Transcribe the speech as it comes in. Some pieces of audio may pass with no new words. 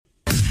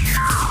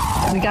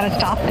We got to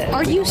stop this.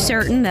 Are you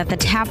certain that the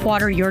tap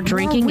water you're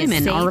drinking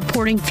women are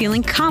reporting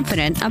feeling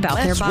confident about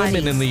their bodies?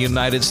 Women in the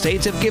United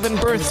States have given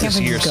birth this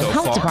year so far. The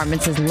health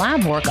department says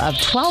lab work of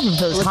 12 of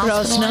those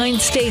across 9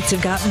 states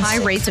have gotten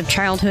high rates of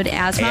childhood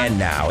asthma. And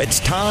now it's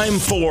time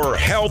for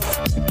Health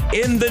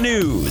in the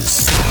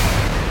News.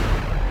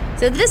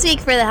 So this week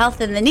for the Health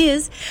in the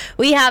News,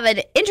 we have an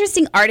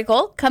interesting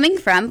article coming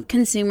from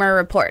Consumer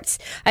Reports.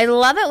 I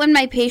love it when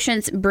my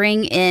patients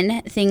bring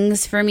in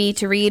things for me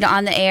to read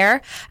on the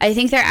air. I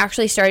think they're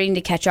actually starting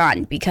to catch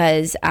on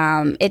because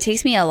it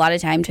takes me a lot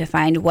of time to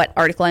find what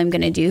article I'm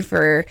going to do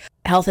for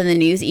Health in the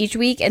News each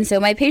week. And so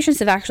my patients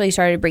have actually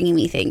started bringing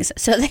me things.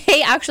 So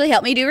they actually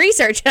help me do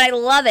research and I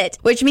love it,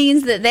 which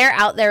means that they're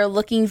out there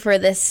looking for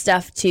this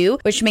stuff too,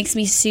 which makes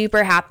me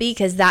super happy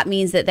because that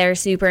means that they're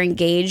super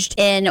engaged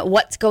in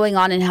what's going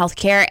on in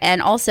healthcare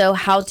and also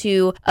how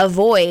to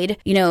avoid,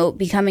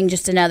 becoming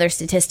just another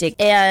statistic.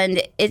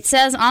 And it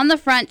says on the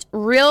front,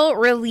 real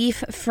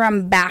relief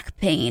from back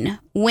pain.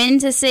 When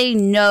to say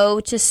no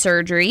to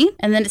surgery.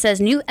 And then it says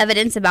new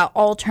evidence about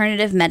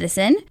alternative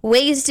medicine,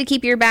 ways to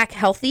keep your back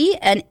healthy,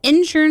 and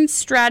insurance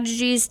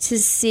strategies to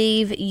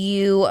save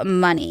you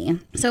money.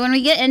 So when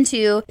we get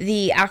into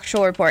the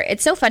actual report,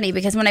 it's so funny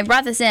because when I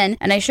brought this in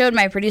and I showed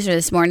my producer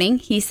this morning,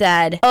 he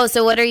said, "Oh,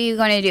 so what are you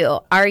going to do?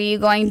 Are you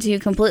going to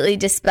completely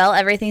dispel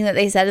everything that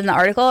they said in the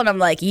article?" And I'm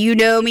like, you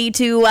know me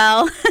too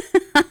well.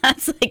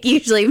 That's like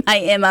usually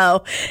my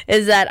MO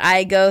is that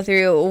I go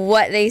through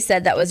what they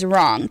said that was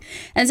wrong.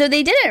 And so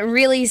they didn't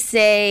really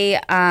say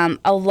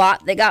a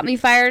lot that got me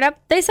fired up.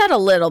 They said a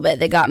little bit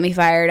that got me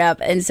fired up.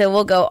 And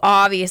so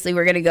obviously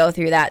we're going to go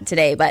through that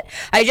today. But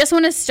I just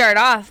want to start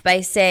off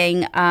by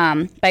saying,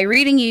 by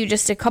reading you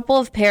just a couple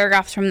of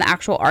paragraphs from the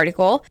actual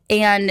article.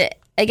 And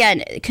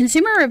again,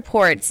 Consumer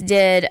Reports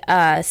did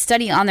a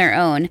study on their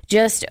own.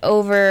 Just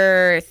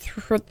over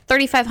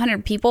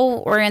 3,500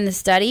 people were in the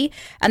study,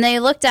 and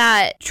they looked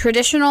at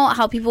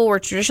how people were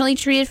traditionally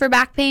treated for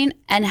back pain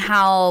and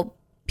how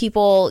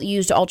people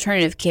used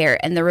alternative care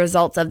and the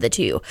results of the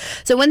two.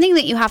 So one thing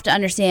that you have to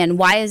understand,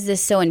 why is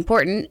this so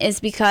important, is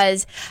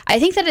because I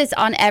think that it's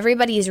on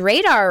everybody's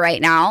radar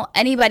right now,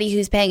 anybody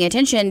who's paying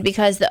attention,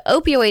 because the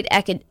opioid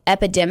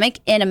epidemic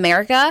in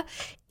America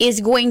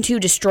is going to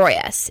destroy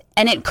us,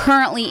 and it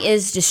currently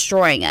is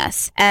destroying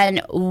us.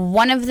 And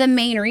one of the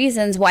main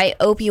reasons why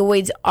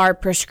opioids are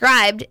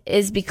prescribed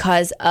is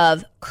because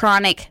of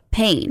chronic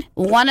pain.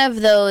 One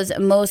of those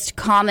most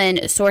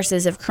common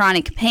sources of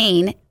chronic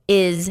pain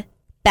is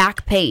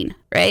back pain,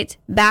 right?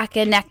 Back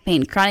and neck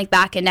pain, chronic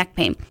back and neck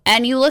pain.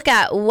 And you look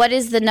at what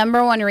is the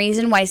number one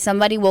reason why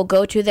somebody will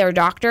go to their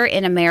doctor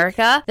in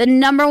America. The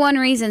number one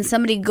reason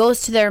somebody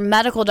goes to their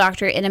medical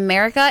doctor in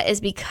America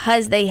is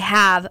because they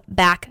have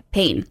back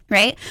pain,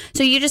 right?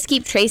 So you just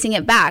keep tracing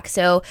it back.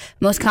 So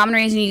most common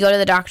reason you go to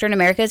the doctor in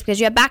America is because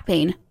you have back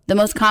pain. The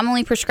most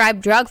commonly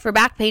prescribed drug for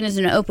back pain is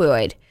an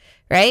opioid,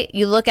 right?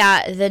 You look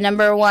at the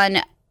number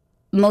one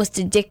most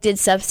addictive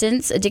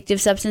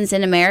substance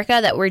in America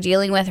that we're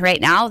dealing with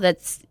right now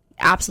that's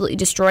absolutely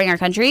destroying our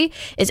country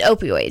is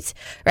opioids,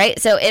 right?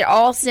 So it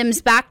all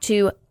stems back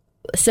to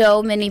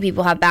so many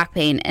people have back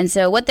pain. And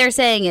so what they're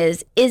saying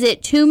is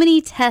it too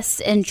many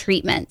tests and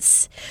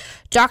treatments?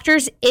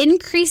 Doctors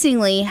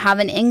increasingly have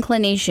an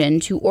inclination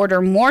to order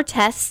more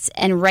tests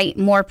and write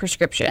more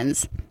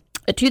prescriptions.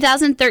 A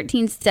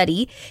 2013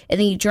 study in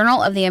the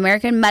Journal of the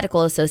American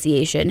Medical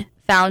Association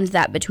found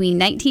that between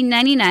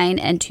 1999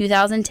 and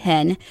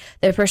 2010,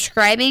 the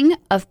prescribing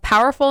of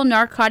powerful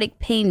narcotic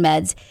pain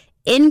meds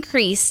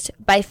increased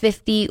by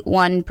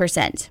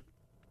 51%.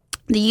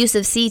 The use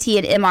of CT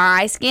and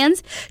MRI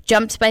scans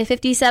jumped by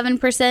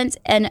 57%,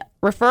 and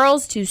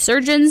referrals to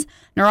surgeons,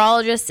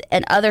 neurologists,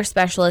 and other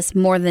specialists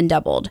more than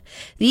doubled.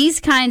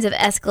 These kinds of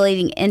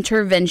escalating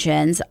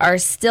interventions are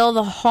still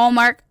the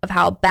hallmark of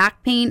how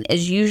back pain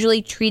is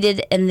usually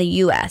treated in the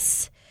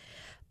U.S.,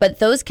 but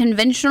those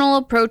conventional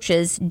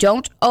approaches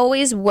don't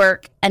always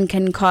work and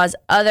can cause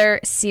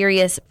other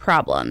serious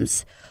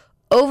problems.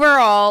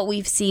 Overall,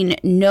 we've seen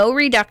no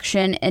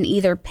reduction in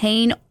either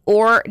pain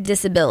or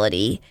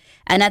disability.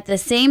 And at the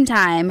same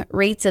time,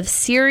 rates of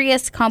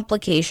serious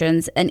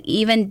complications and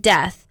even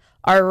death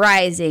are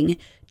rising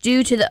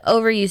due to the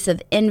overuse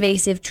of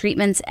invasive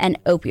treatments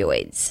and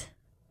opioids.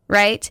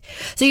 Right?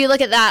 So you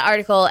look at that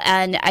article,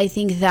 and I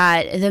think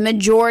that the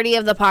majority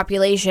of the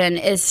population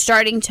is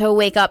starting to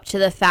wake up to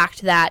the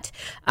fact that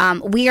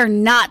we are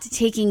not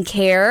taking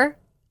care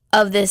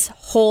of this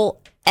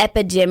whole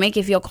epidemic,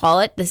 if you'll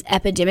call it, this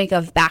epidemic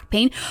of back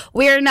pain.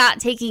 We're not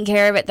taking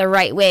care of it the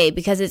right way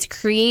because it's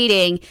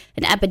creating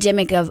an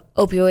epidemic of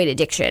opioid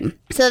addiction.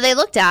 So they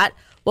looked at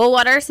well,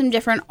 what are some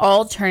different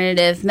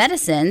alternative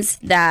medicines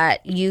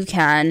that you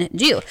can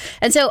do?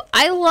 And so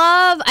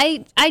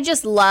I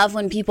just love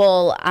when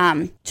people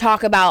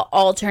talk about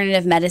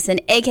alternative medicine,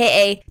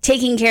 aka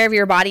taking care of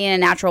your body in a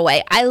natural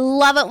way. I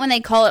love it when they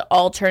call it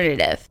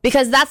alternative,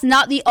 because that's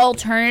not the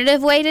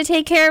alternative way to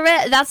take care of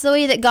it. That's the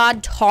way that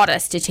God taught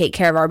us to take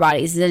care of our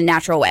bodies, in a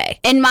natural way.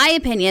 In my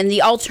opinion,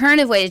 the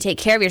alternative way to take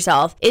care of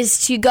yourself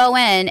is to go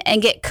in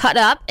and get cut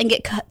up and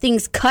get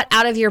things cut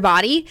out of your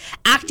body,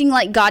 acting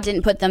like God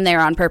didn't put them there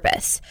on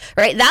purpose,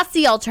 right? That's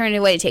the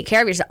alternative way to take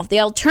care of yourself. The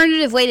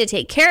alternative way to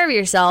take care of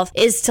yourself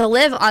is to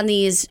live on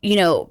these,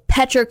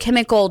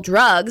 petrochemical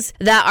drugs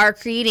that are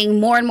creating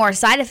more and more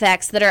side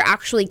effects that are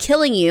actually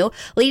killing you,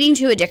 leading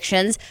to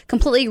addictions,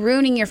 completely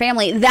ruining your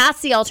family. That's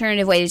the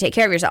alternative way to take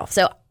care of yourself.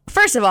 So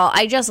first of all,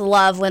 I just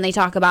love when they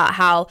talk about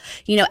how,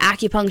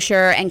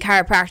 acupuncture and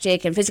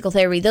chiropractic and physical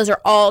therapy, those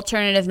are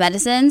alternative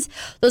medicines.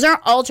 Those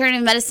aren't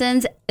alternative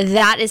medicines.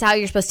 That is how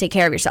you're supposed to take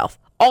care of yourself.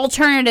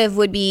 Alternative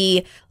would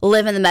be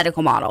live in the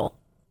medical model.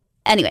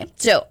 Anyway,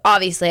 so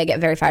obviously I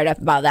get very fired up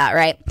about that,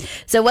 right?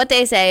 So what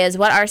they say is,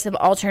 what are some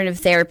alternative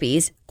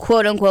therapies,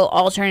 quote unquote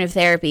alternative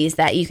therapies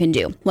that you can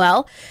do?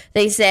 Well,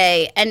 they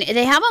say, and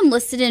they have them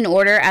listed in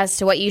order as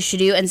to what you should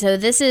do. And so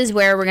this is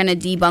where we're going to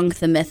debunk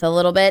the myth a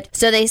little bit.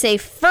 So they say,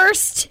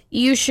 first,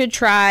 you should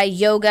try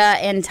yoga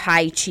and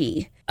Tai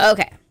Chi.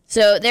 Okay.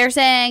 So they're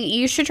saying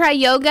you should try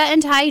yoga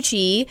and Tai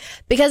Chi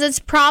because it's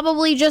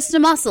probably just a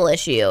muscle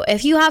issue.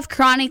 If you have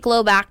chronic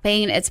low back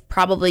pain, it's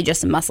probably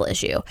just a muscle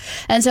issue.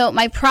 And so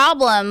my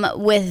problem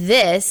with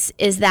this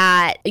is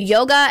that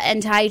yoga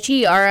and Tai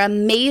Chi are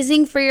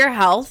amazing for your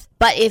health,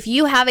 but if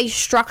you have a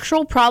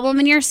structural problem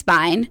in your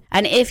spine,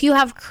 and if you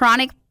have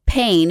chronic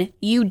pain,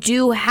 you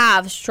do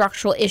have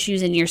structural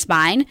issues in your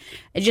spine.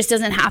 It just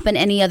doesn't happen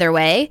any other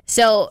way.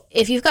 So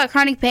if you've got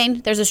chronic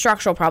pain, there's a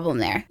structural problem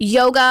there.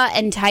 Yoga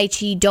and Tai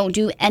Chi don't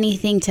do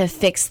anything to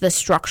fix the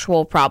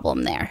structural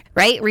problem there,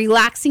 right?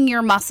 Relaxing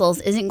your muscles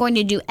isn't going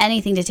to do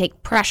anything to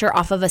take pressure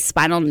off of a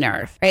spinal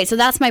nerve, right? So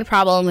that's my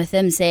problem with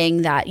them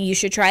saying that you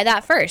should try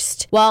that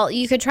first. Well,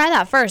 you could try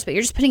that first, but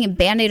you're just putting a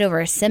Band-Aid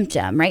over a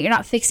symptom, right? You're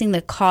not fixing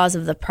the cause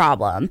of the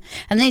problem.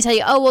 And then they tell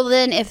you, oh, well,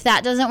 then if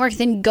that doesn't work,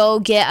 then go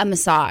get a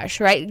massage,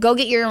 right? Go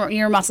get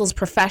your muscles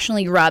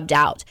professionally rubbed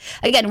out.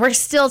 Again, we're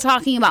still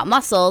talking about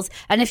muscles,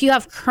 and if you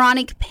have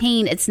chronic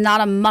pain, it's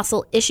not a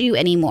muscle issue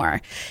anymore.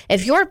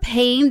 If your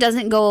pain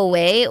doesn't go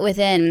away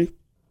within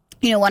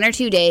 1 or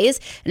 2 days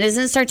and it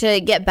doesn't start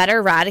to get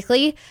better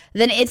radically,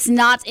 then it's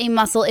not a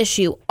muscle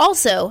issue.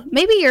 Also,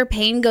 maybe your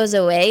pain goes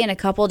away in a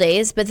couple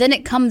days, but then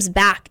it comes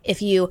back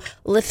if you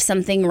lift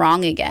something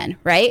wrong again,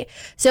 right?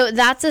 So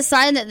that's a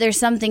sign that there's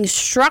something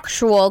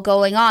structural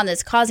going on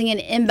that's causing an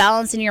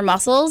imbalance in your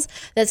muscles,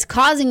 that's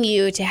causing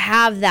you to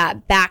have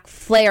that back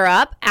flare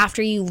up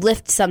after you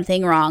lift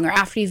something wrong or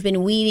after you've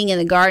been weeding in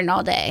the garden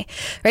all day,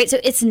 right? So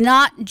it's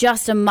not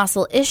just a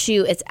muscle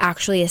issue, it's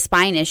actually a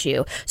spine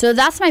issue. So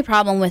that's my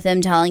problem with them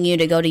telling you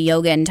to go to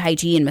yoga and Tai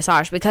Chi and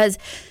massage, because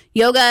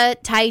yoga,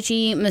 Tai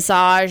Chi,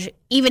 massage,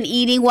 even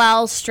eating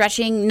well,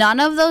 stretching,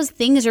 none of those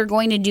things are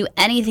going to do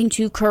anything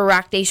to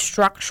correct a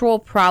structural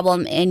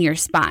problem in your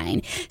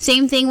spine.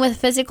 Same thing with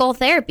physical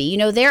therapy.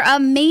 They're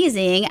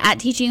amazing at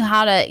teaching you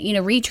how to,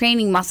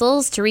 retraining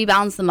muscles to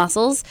rebalance the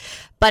muscles,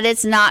 but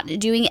it's not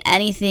doing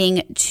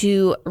anything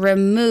to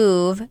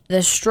remove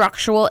the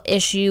structural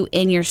issue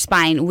in your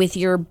spine with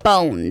your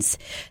bones.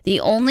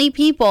 The only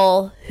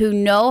people who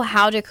know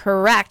how to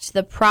correct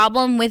the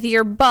problem with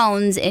your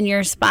bones in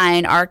your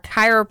spine are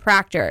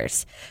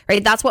chiropractors,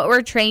 right? That's what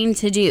we're trained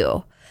to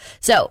do.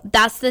 So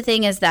that's the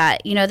thing, is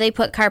that, they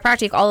put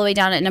chiropractic all the way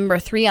down at number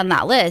 3 on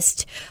that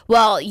list.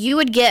 Well, you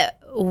would get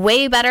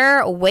way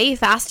better, way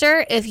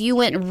faster if you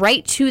went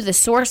right to the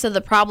source of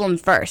the problem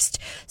first.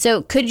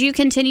 So could you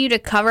continue to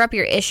cover up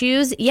your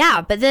issues?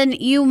 Yeah, but then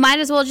you might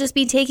as well just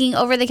be taking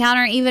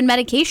over-the-counter even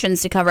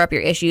medications to cover up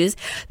your issues,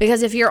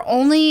 because if you're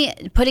only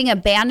putting a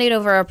Band-Aid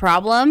over a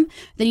problem,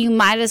 then you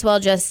might as well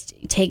just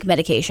take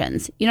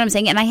medications. You know what I'm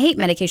saying? And I hate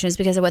medications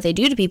because of what they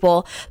do to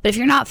people, but if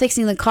you're not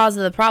fixing the cause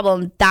of the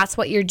problem, that's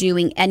what you're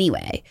doing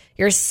anyway.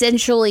 You're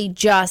essentially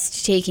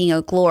just taking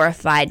a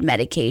glorified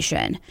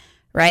medication.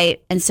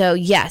 Right? And so,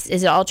 yes,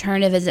 is it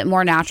alternative? Is it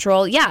more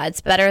natural? Yeah, it's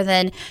better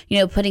than,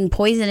 putting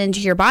poison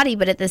into your body,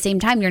 but at the same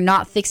time, you're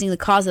not fixing the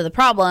cause of the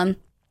problem.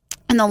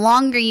 And the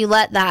longer you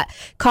let that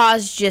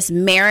cause just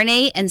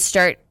marinate and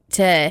start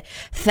to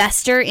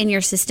fester in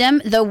your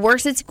system, the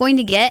worse it's going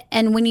to get.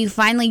 And when you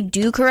finally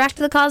do correct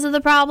the cause of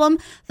the problem,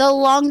 the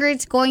longer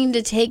it's going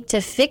to take to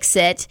fix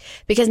it,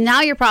 because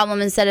now your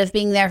problem, instead of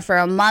being there for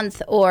a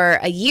month or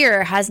a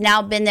year, has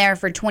now been there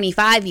for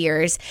 25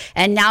 years.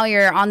 And now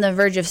you're on the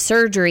verge of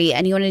surgery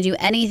and you want to do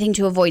anything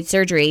to avoid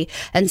surgery.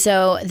 And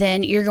so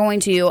then you're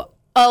going to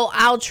oh,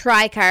 I'll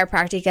try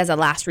chiropractic as a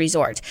last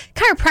resort.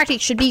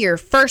 Chiropractic should be your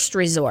first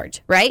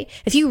resort, right?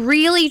 If you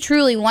really,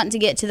 truly want to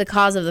get to the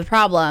cause of the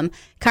problem,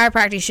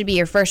 chiropractic should be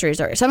your first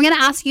resort. So I'm going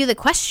to ask you the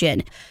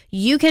question.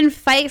 You can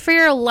fight for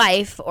your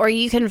life or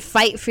you can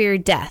fight for your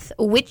death.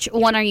 Which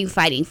one are you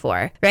fighting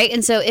for, right?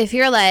 And so if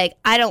you're like,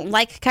 I don't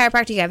like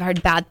chiropractic, I've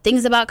heard bad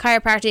things about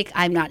chiropractic,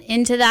 I'm not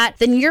into that,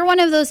 then you're one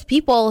of those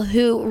people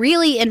who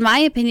really, in my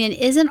opinion,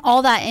 isn't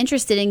all that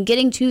interested in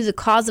getting to the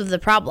cause of the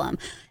problem.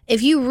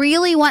 If you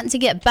really want to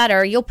get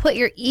better, you'll put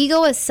your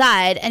ego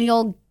aside and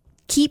you'll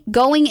keep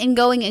going and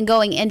going and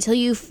going until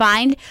you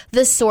find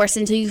the source,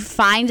 until you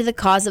find the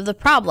cause of the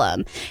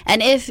problem.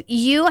 And if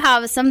you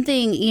have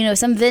something,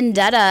 some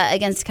vendetta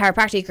against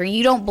chiropractic, or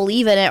you don't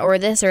believe in it or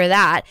this or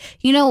that,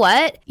 you know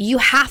what? You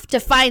have to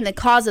find the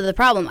cause of the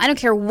problem. I don't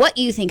care what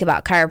you think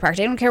about chiropractic.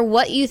 I don't care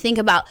what you think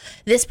about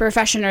this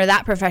profession or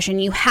that profession.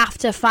 You have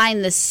to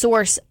find the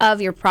source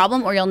of your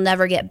problem or you'll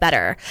never get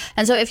better.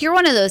 And so if you're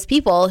one of those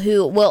people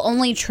who will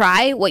only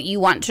try what you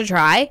want to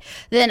try,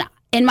 then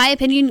in my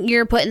opinion,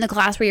 you're put in the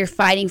class where you're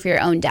fighting for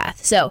your own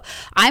death. So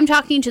I'm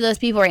talking to those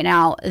people right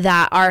now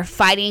that are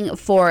fighting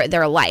for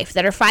their life,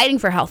 that are fighting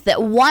for health,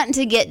 that want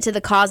to get to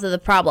the cause of the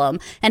problem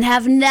and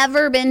have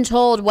never been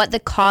told what the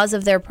cause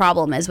of their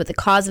problem is, what the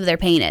cause of their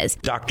pain is.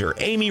 Dr.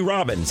 Amy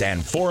Robbins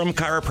and Forum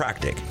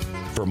Chiropractic.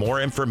 For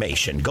more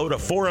information, go to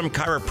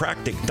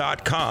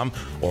forumchiropractic.com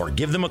or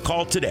give them a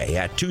call today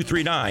at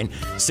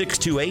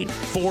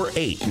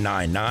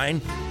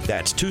 239-628-4899.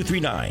 That's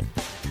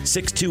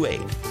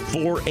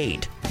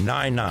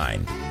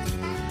 239-628-4899.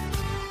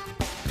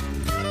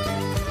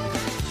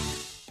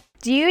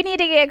 Do you need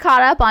to get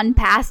caught up on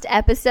past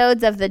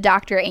episodes of the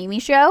Dr.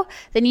 Amy Show?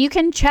 Then you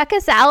can check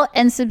us out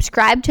and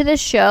subscribe to the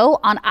show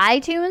on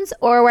iTunes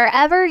or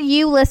wherever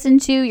you listen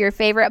to your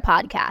favorite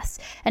podcasts.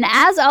 And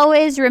as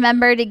always,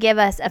 remember to give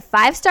us a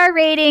 5-star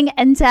rating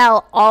and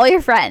tell all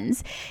your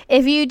friends.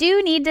 If you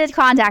do need to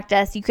contact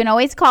us, you can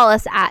always call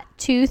us at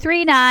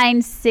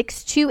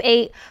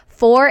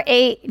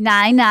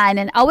 239-628-4899.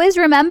 And always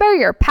remember,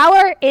 your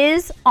power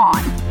is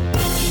on.